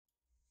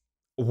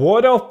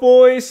What up,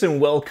 boys, and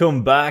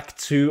welcome back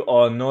to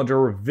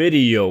another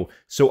video.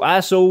 So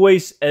as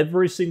always,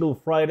 every single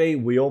Friday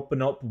we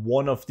open up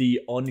one of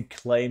the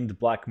unclaimed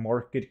black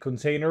market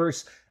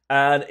containers,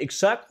 and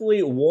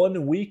exactly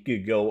 1 week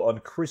ago on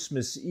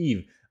Christmas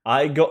Eve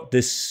I got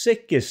the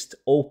sickest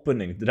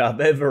opening that I've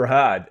ever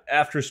had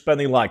after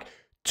spending like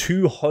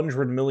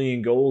 200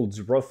 million golds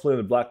roughly in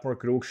the black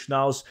market auction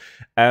house,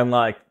 and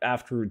like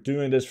after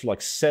doing this for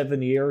like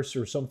 7 years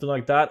or something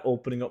like that,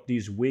 opening up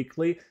these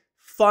weekly.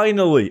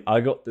 Finally, I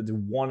got the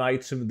one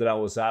item that I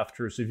was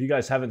after, so if you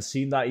guys haven't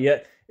seen that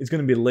yet, it's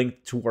going to be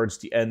linked towards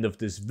the end of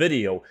this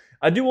video.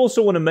 I do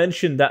also want to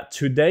mention that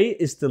today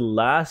is the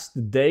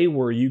last day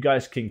where you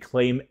guys can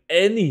claim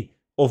any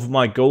of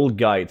my gold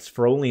guides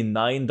for only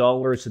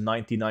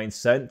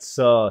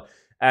 $9.99.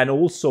 And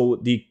also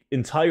the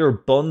entire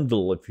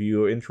bundle, if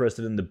you're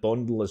interested in the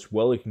bundle as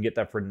well, you can get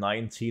that for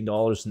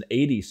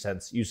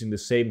 $19.80 using the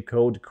same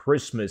code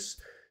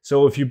Christmas.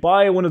 So if you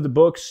buy one of the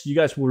books, you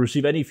guys will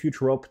receive any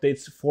future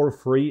updates for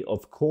free,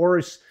 of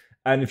course.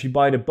 And if you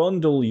buy the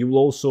bundle, you will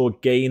also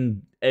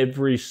gain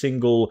every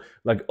single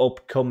like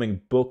upcoming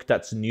book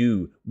that's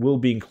new will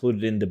be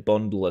included in the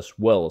bundle as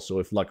well. So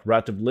if like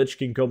Wrath of Lich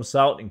King comes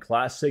out in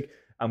Classic,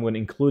 I'm going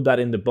to include that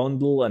in the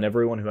bundle, and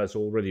everyone who has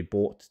already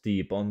bought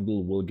the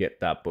bundle will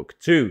get that book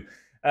too.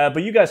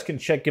 But you guys can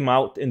check him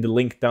out in the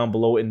link down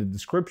below in the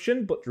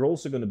description, but they're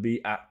also going to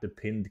be at the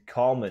pinned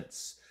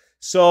comments.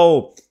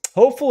 So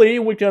hopefully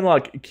we can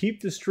like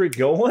keep the streak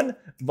going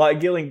by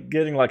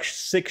getting like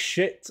sick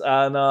shit,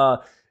 and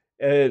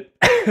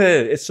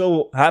it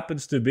so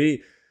happens to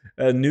be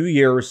New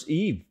Year's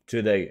Eve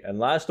today, and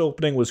last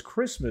opening was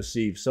Christmas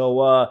Eve,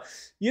 so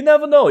you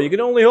never know. You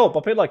can only hope.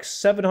 I paid like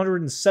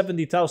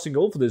 770,000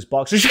 gold for this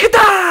box.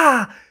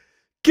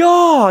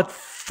 God,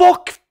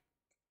 fuck.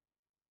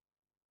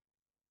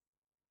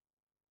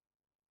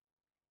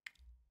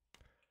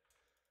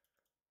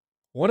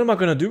 What am I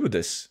gonna do with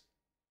this?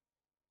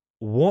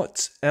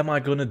 What am I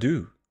gonna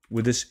do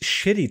with this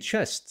shitty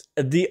chest?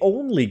 The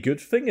only good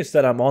thing is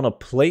that I'm on a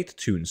plate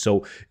tune,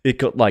 so it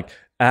got like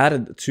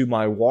added to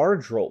my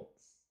wardrobe.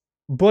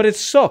 But it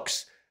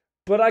sucks.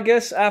 But I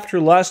guess after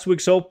last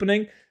week's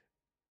opening,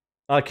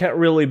 I can't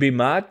really be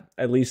mad.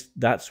 At least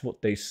that's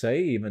what they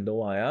say, even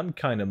though I am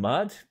kind of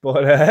mad.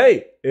 But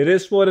hey, it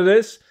is what it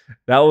is.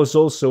 That was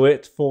also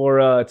it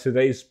for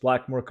today's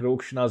Black Market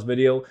Auction House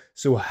video.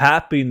 So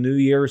happy New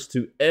Year's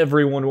to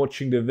everyone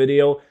watching the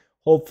video.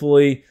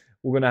 Hopefully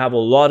we're going to have a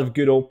lot of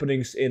good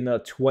openings in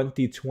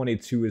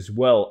 2022 as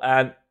well.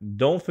 And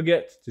don't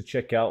forget to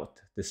check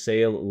out the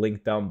sale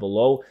link down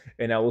below.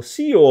 And I will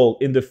see you all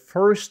in the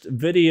first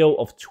video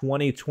of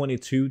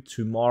 2022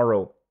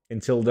 tomorrow.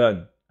 Until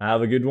then,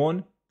 have a good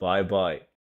one. Bye-bye.